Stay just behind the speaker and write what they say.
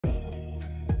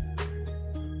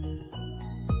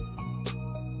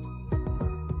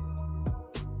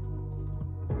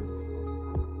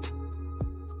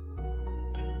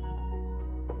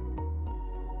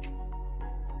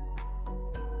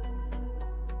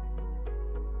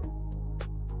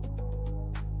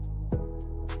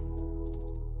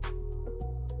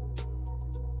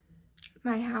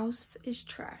my house is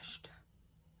trashed.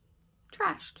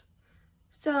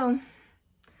 So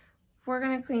we're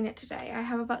gonna clean it today. I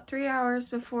have about 3 hours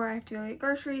before I have to go get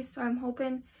groceries, so I'm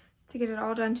hoping to get it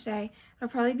all done today. It'll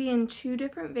probably be in 2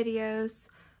 different videos,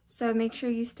 so make sure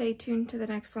you stay tuned to the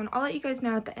next one. I'll let you guys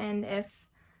know at the end if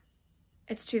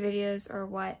it's 2 videos or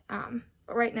what.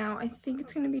 But right now I think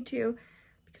it's gonna be 2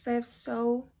 because I have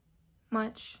so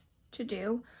much to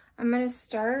do. I'm gonna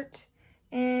start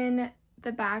in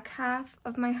the back half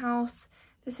of my house.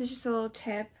 This is just a little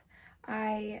tip.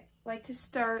 I like to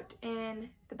start in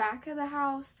the back of the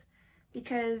house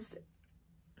because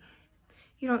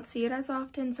you don't see it as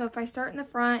often. So if I start in the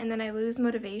front and then I lose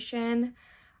motivation,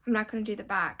 I'm not going to do the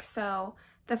back. So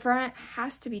the front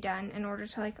has to be done in order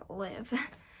to like live.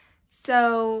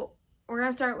 So we're going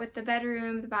to start with the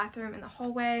bedroom, the bathroom, and the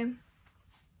hallway.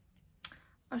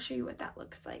 I'll show you what that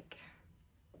looks like.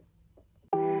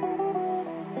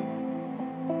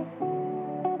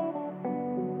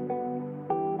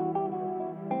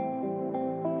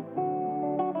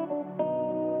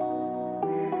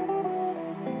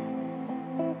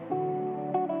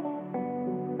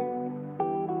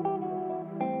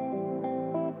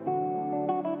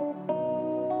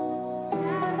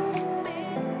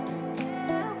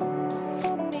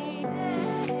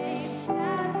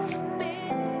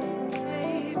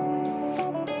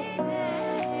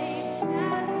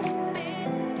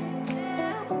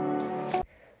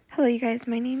 Hello you guys,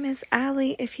 my name is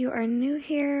Allie. If you are new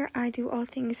here, I do all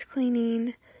things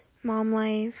cleaning, mom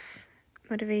life,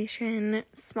 motivation,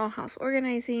 small house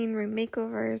organizing, room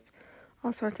makeovers,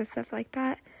 all sorts of stuff like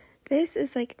that. This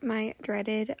is like my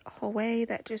dreaded hallway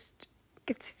that just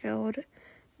gets filled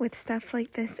with stuff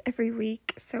like this every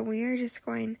week. So we are just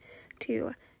going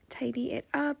to tidy it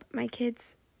up. My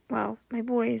kids, well, my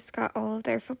boys got all of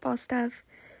their football stuff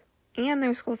and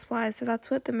their school supplies, so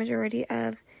that's what the majority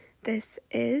of this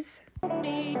is.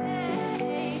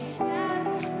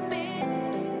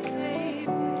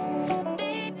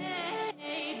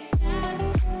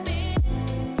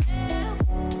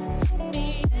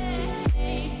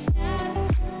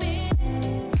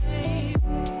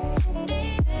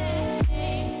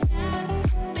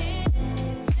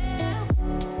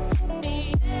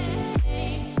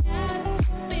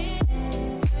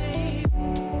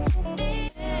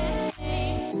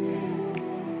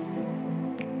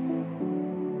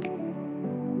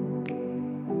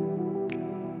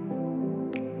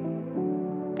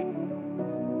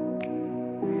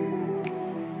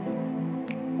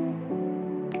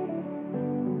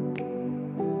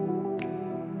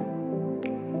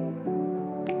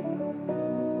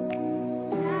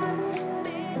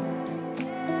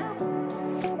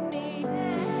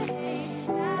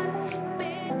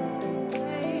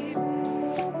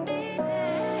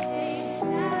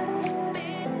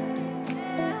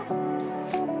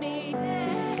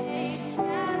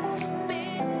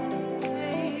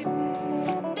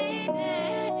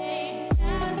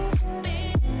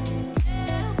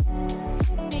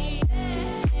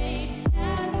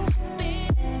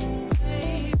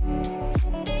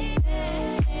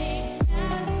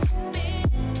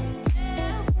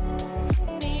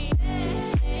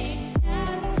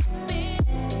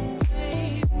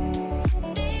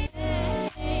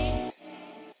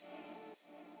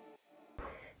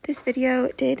 This video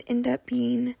did end up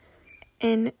being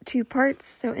in 2 parts,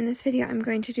 so in this video I'm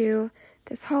going to do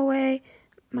this hallway,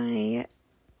 my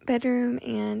bedroom,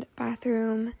 and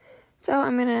bathroom. So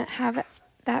I'm going to have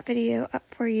that video up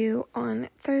for you on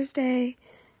Thursday.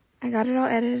 I got it all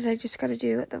edited, I just got to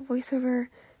do the voiceover,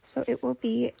 so it will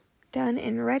be done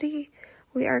and ready.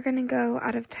 We are going to go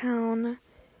out of town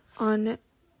on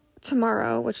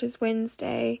tomorrow, which is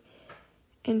Wednesday,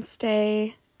 and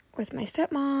stay with my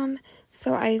stepmom.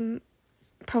 So I'm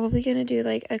probably going to do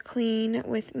like a clean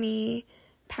with me,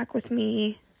 pack with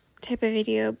me type of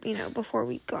video, you know, before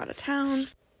we go out of town.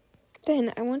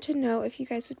 Then I want to know if you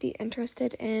guys would be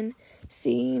interested in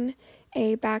seeing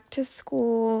a back to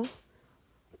school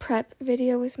prep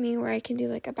video with me where I can do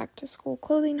like a back to school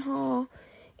clothing haul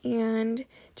and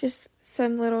just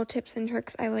some little tips and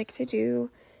tricks I like to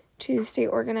do to stay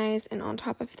organized and on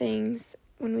top of things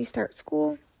when we start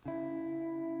school.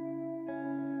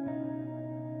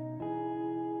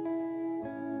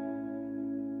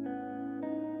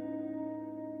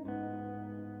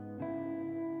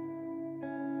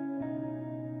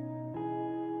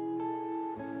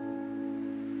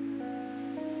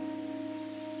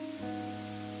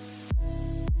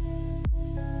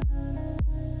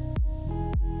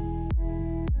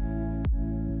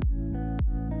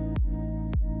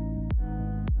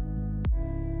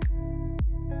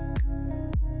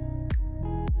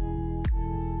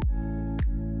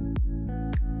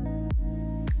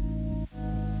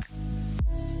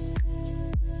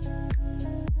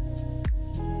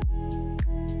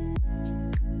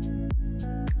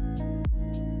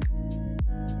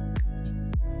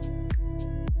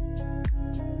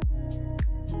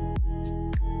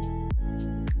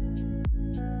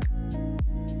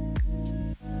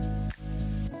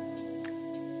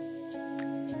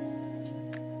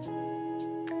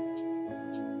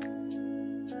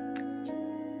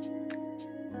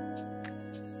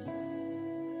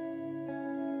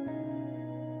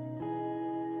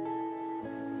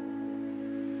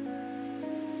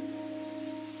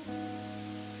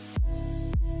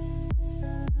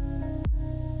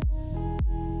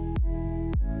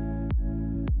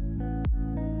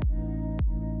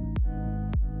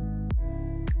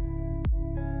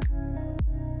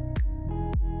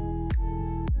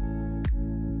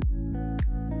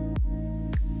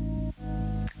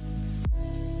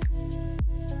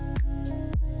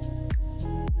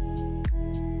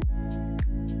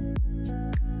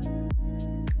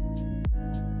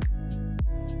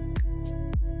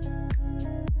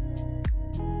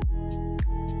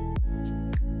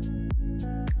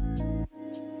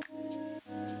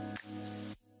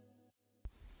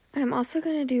 I'm also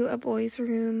going to do a boys'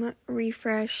 room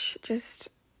refresh just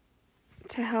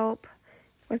to help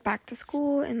with back to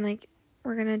school, and like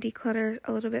we're going to declutter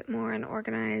a little bit more and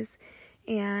organize.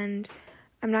 And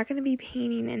I'm not going to be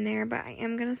painting in there, but I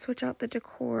am going to switch out the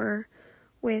decor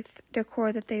with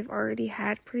decor that they've already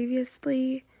had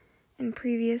previously in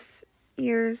previous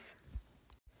years.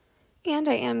 And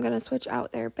I am going to switch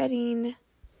out their bedding.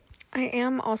 I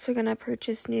am also going to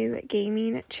purchase new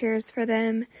gaming chairs for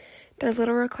them. They're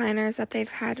little recliners that they've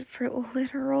had for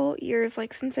literal years,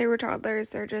 like since they were toddlers.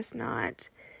 They're just not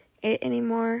it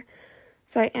anymore.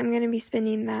 So I am going to be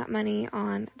spending that money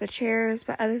on the chairs,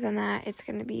 but other than that, it's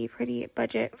going to be pretty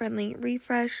budget-friendly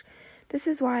refresh. This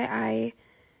is why I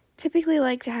typically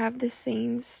like to have the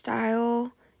same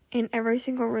style in every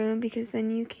single room, because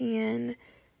then you can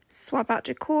swap out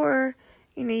decor.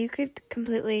 You know, you could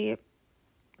completely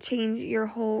change your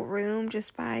whole room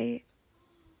just by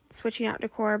switching out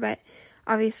decor, but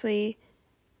obviously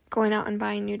going out and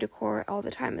buying new decor all the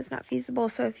time is not feasible.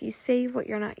 So if you save what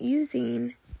you're not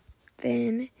using,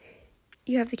 then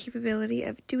you have the capability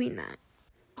of doing that.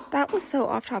 That was so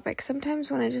off topic.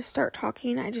 Sometimes when I just start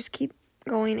talking, I just keep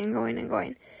going and going and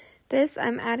going. This,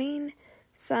 I'm adding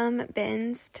some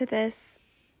bins to this.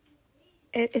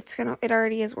 It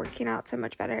already is working out so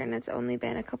much better, and it's only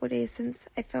been a couple days since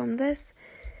I filmed this,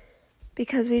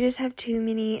 because we just have too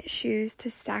many shoes to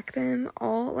stack them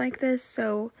all like this.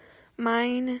 So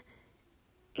mine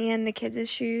and the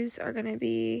kids' shoes are going to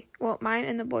be, well, mine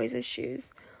and the boys'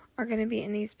 shoes are going to be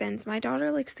in these bins. My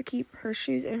daughter likes to keep her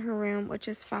shoes in her room, which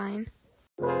is fine.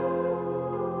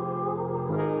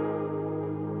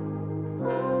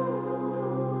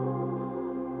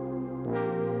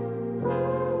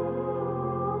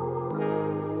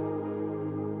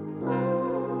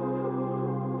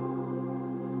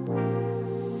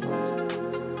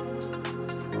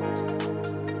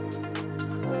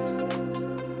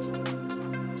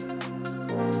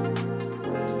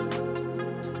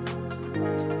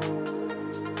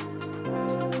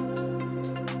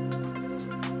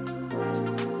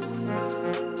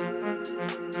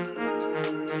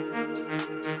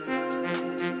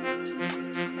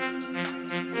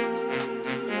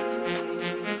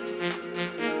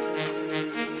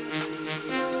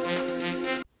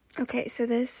 Okay, so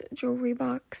this jewelry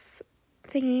box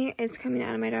thingy is coming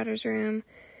out of my daughter's room.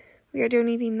 We are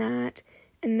donating that.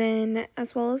 And then,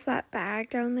 as well as that bag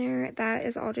down there, that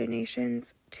is all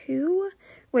donations too,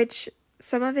 which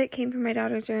some of it came from my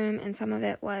daughter's room and some of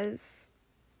it was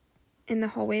in the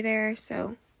hallway there.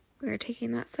 So we are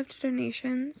taking that stuff to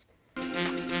donations.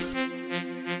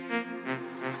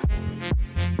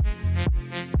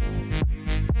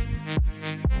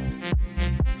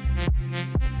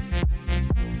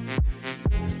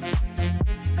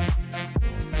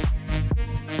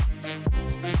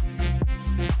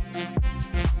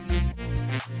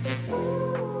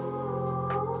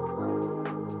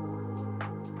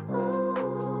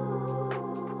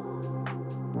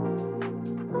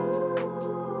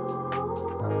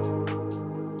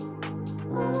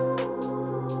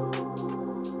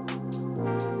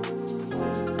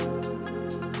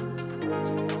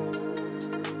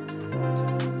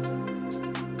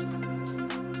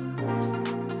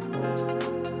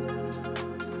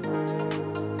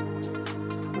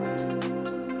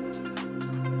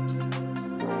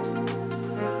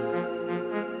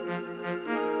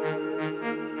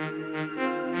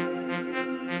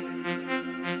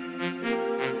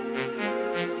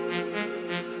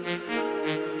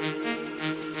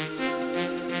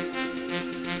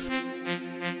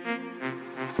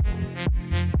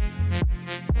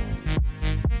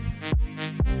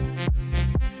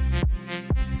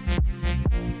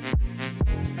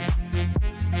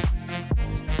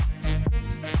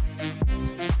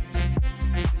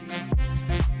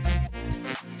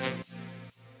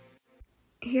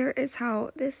 Here is how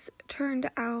this turned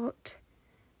out.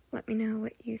 Let me know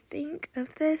what you think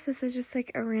of this. This is just like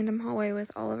a random hallway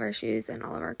with all of our shoes and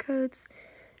all of our coats.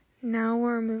 Now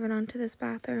we're moving on to this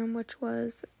bathroom, which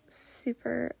was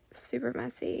super, super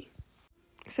messy.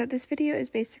 So this video is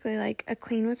basically like a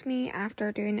clean with me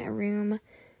after doing a room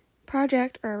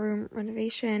project or a room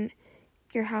renovation.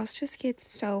 Your house just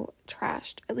gets so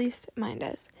trashed. At least mine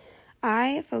does.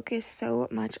 I focus so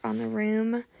much on the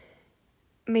room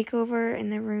makeover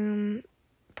and the room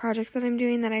project that I'm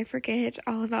doing that I forget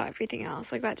all about everything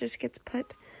else. Like, that just gets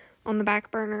put on the back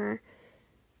burner.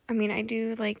 I mean, I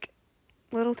do like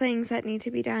little things that need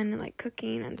to be done, like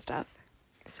cooking and stuff.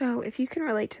 So if you can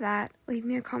relate to that, leave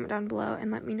me a comment down below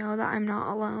and let me know that I'm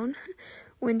not alone.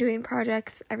 When doing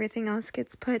projects, everything else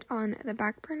gets put on the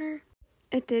back burner.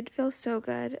 It did feel so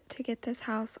good to get this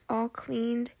house all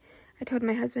cleaned. I told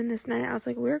my husband this night, I was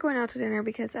like, we're going out to dinner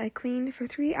because I cleaned for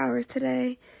 3 hours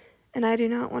today and I do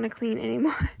not want to clean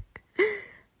anymore.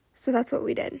 So that's what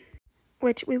we did.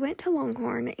 Which we went to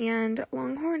Longhorn, and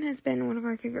Longhorn has been one of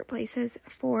our favorite places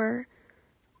for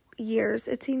years,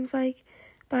 it seems like,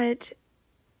 but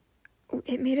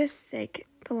it made us sick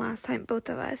the last time, both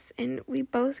of us, and we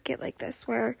both get like this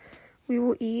where we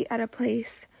will eat at a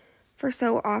place for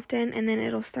so often and then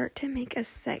it'll start to make us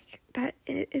sick.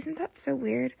 Isn't that so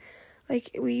weird?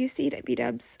 Like, we used to eat at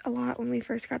B-Dubs a lot when we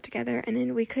first got together, and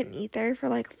then we couldn't eat there for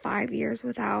like 5 years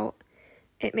without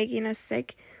it making us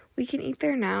sick. We can eat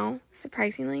there now,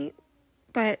 surprisingly,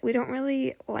 but we don't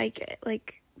really like it.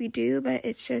 Like, we do, but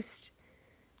it's just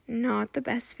not the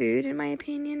best food, in my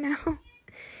opinion, now.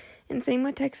 And same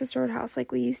with Texas Roadhouse.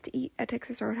 Like, we used to eat at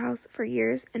Texas Roadhouse for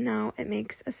years, and now it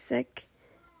makes us sick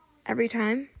every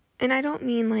time. And I don't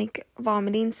mean, like,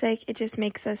 vomiting sick. It just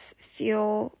makes us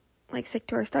feel, like, sick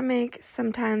to our stomach.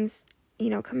 Sometimes,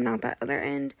 coming out that other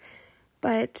end.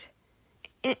 But...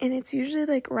 and it's usually,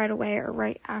 like, right away or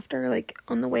right after, like,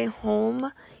 on the way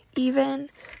home, even.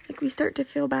 Like, we start to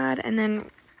feel bad, and then,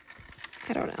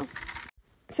 I don't know.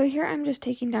 So here I'm just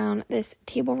taking down this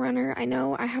table runner. I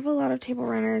know I have a lot of table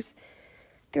runners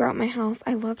throughout my house.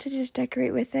 I love to just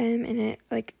decorate with them, and it,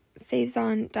 like, saves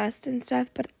on dust and stuff,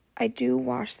 but I do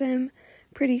wash them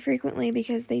pretty frequently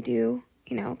because they do,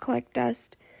 collect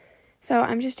dust. So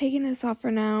I'm just taking this off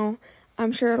for now.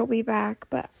 I'm sure it'll be back,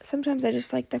 but sometimes I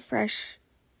just like the fresh,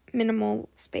 minimal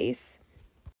space.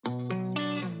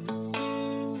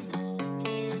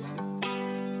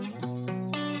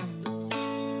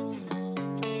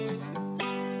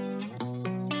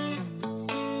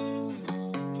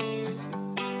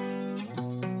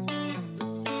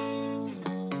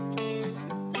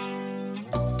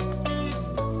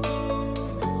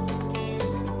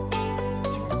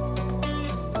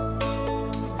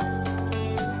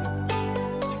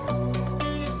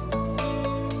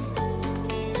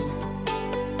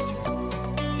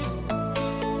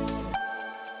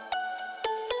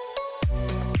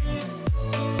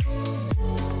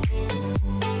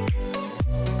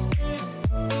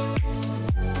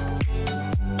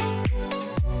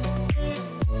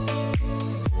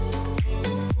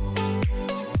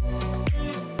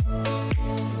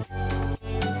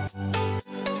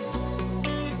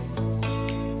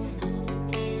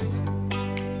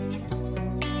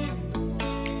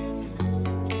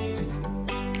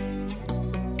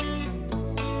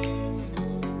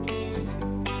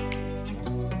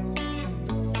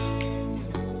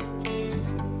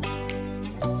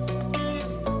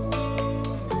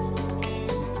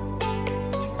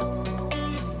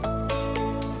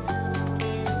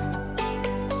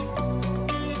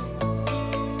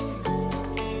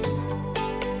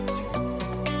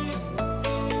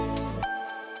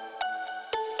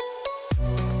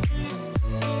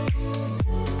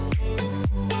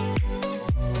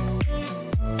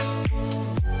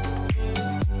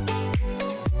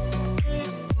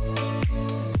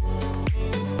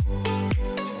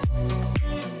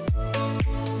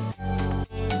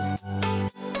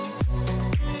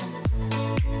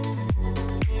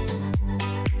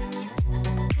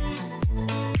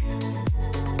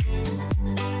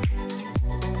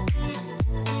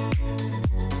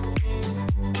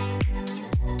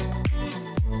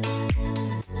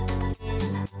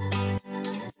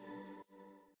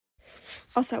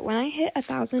 Also, when I hit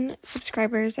 1,000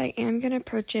 subscribers, I am going to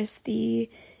purchase the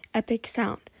Epic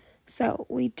Sound. So,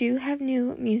 we do have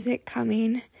new music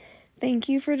coming. Thank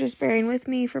you for just bearing with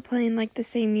me for playing, like, the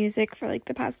same music for, like,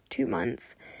 the past 2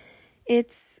 months.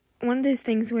 It's one of those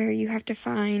things where you have to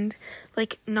find,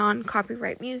 like,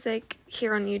 non-copyright music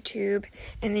here on YouTube,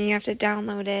 and then you have to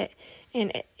download it,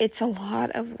 and it's a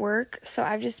lot of work. So,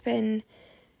 I've just been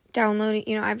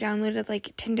downloading, I've downloaded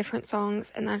like 10 different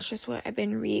songs, and that's just what I've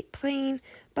been replaying.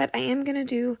 But I am gonna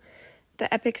do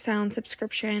the Epic Sound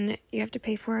subscription. You have to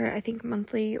pay for it, I think,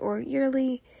 monthly or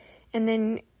yearly, and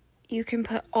then you can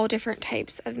put all different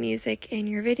types of music in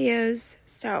your videos.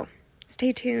 So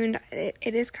stay tuned, it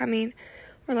is coming.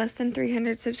 We're less than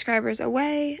 300 subscribers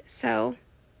away. So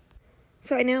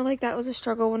I know, like, that was a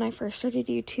struggle when I first started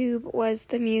YouTube, was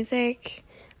the music.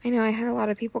 I know I had a lot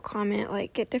of people comment,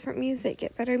 like, get different music,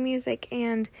 get better music,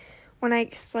 and when I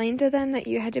explained to them that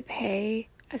you had to pay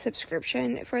a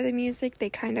subscription for the music,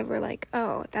 they kind of were like,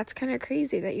 oh, that's kind of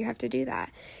crazy that you have to do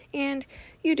that. And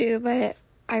you do, but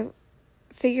I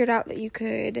figured out that you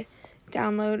could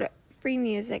download free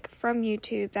music from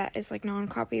YouTube that is, like,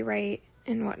 non-copyright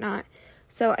and whatnot.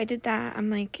 So I did that.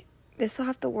 I'm like, this will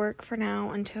have to work for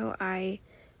now until I,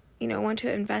 want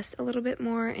to invest a little bit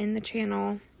more in the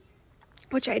channel,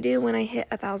 which I do when I hit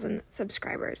 1,000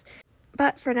 subscribers.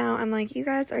 But for now, I'm like, you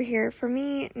guys are here for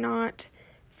me, not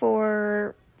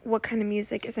for what kind of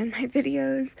music is in my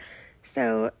videos.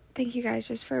 So thank you guys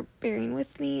just for bearing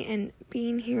with me and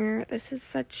being here. This is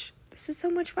so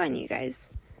much fun, you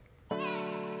guys.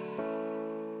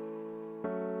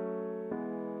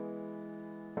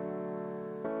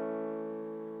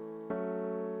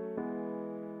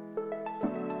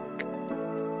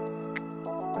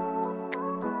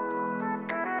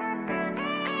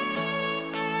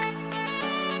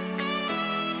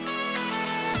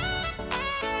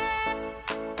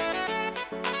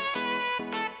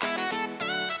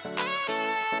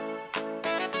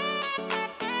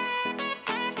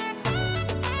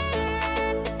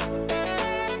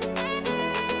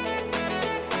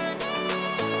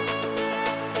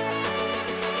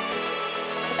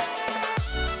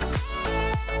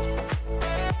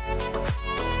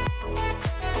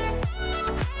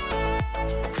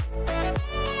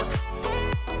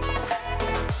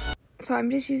 So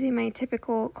I'm just using my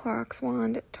typical Clorox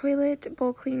wand toilet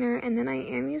bowl cleaner, and then I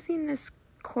am using this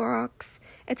Clorox,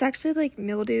 it's actually like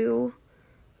mildew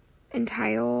and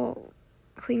tile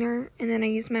cleaner, and then I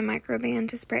use my microban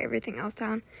to spray everything else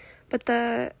down. But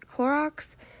the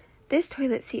Clorox, this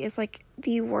toilet seat is like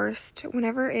the worst.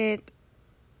 Whenever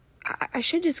I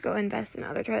should just go invest in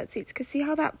other toilet seats, because see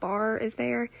how that bar is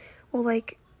there? Well,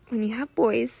 like when you have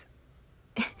boys,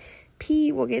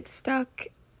 pee will get stuck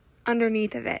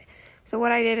underneath of it. So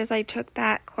what I did is I took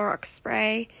that Clorox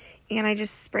spray and I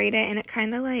just sprayed it, and it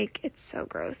kind of like, it's so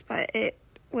gross, but it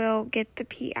will get the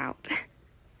pee out.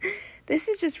 This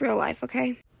is just real life,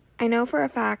 okay? I know for a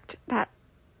fact that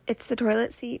it's the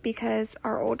toilet seat because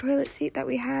our old toilet seat that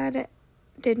we had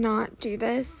did not do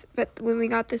this, but when we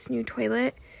got this new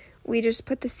toilet, we just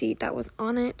put the seat that was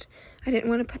on it. I didn't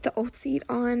want to put the old seat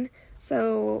on,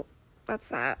 so that's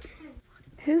that.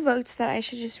 Who votes that I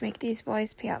should just make these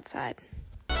boys pee outside?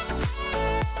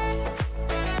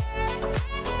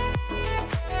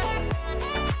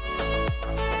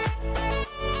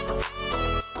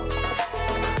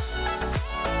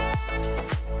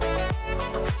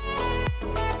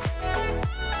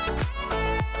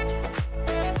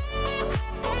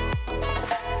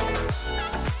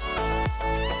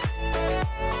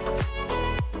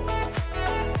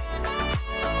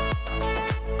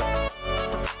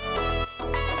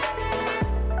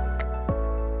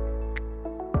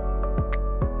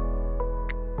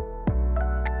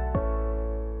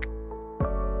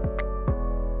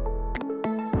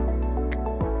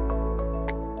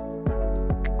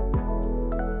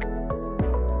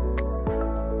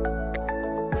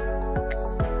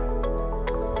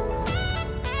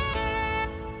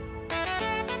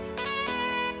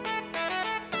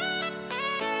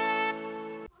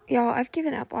 Y'all, I've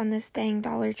given up on this dang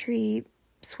Dollar Tree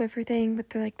Swiffer thing with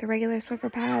the regular Swiffer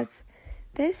pads.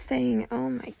 This thing, oh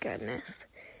my goodness.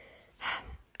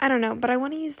 I don't know, but I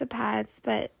want to use the pads,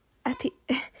 but at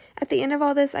the end of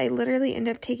all this, I literally end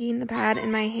up taking the pad in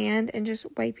my hand and just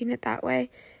wiping it that way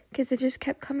because it just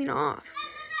kept coming off.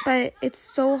 But it's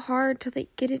so hard to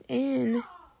get it in.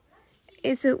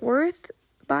 Is it worth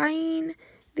buying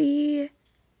the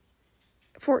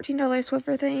 $14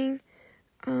 Swiffer thing?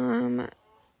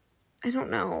 I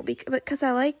don't know, because I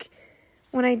like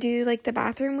when I do the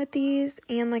bathroom with these,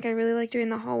 and I really like doing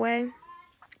the hallway,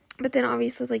 but then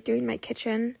obviously doing my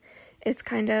kitchen is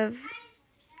kind of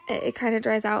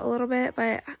dries out a little bit,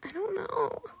 but I don't know.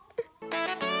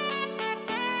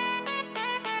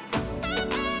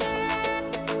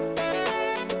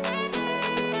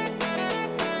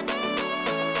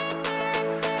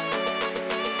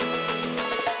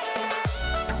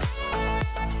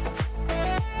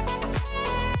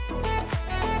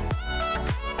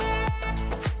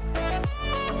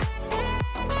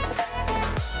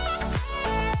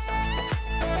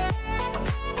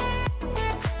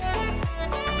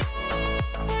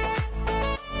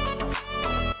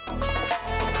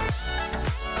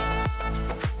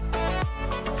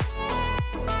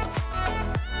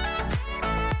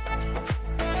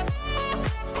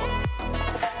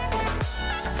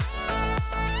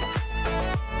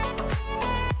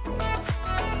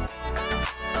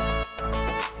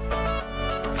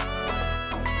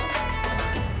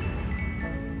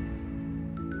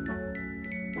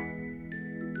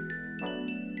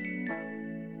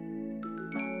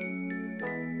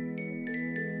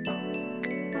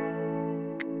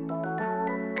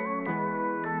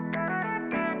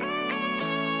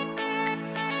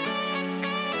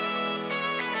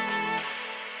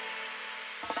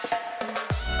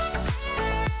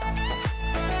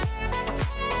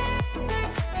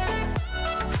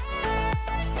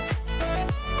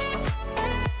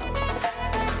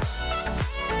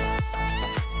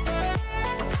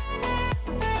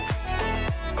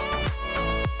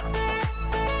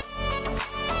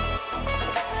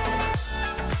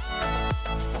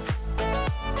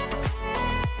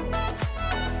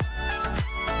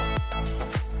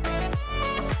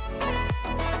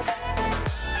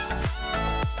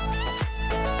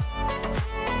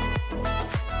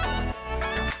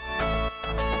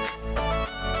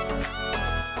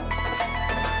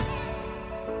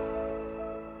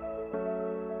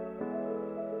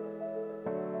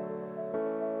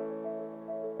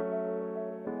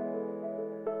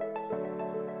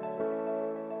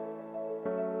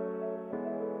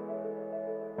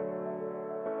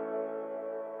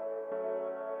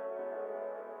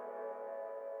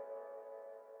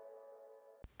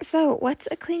 So, what's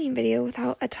a cleaning video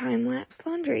without a time-lapse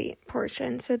laundry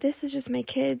portion? So this is just my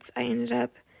kids. I ended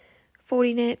up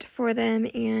folding it for them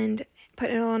and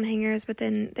putting it all on hangers, but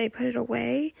then they put it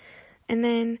away. And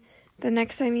then the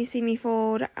next time you see me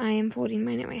fold, I am folding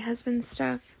mine and my husband's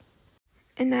stuff.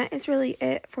 And that is really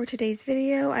it for today's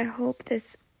video. I hope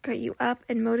this got you up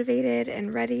and motivated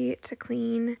and ready to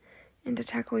clean and to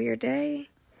tackle your day.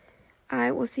 I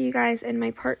will see you guys in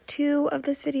my part 2 of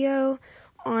this video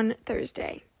on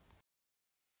Thursday.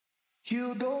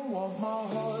 You don't want my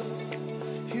heart,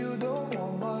 you don't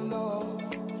want my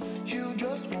love, you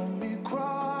just want me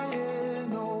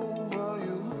crying over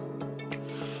you.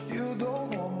 You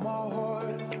don't want my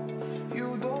heart,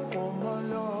 you don't want my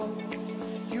love,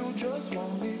 you just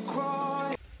want me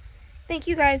crying. Thank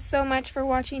you guys so much for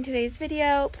watching today's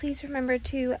video. Please remember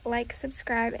to like,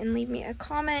 subscribe, and leave me a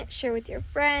comment, share with your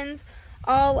friends,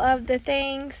 all of the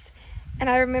things. And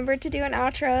I remembered to do an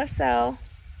outro, so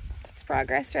that's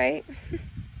progress, right?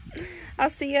 I'll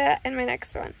see you in my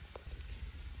next one.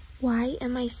 Why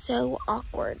am I so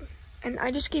awkward? And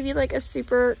I just gave you like a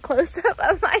super close-up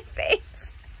of my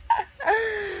face.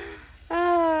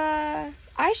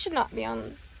 I should not be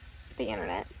on the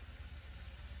internet.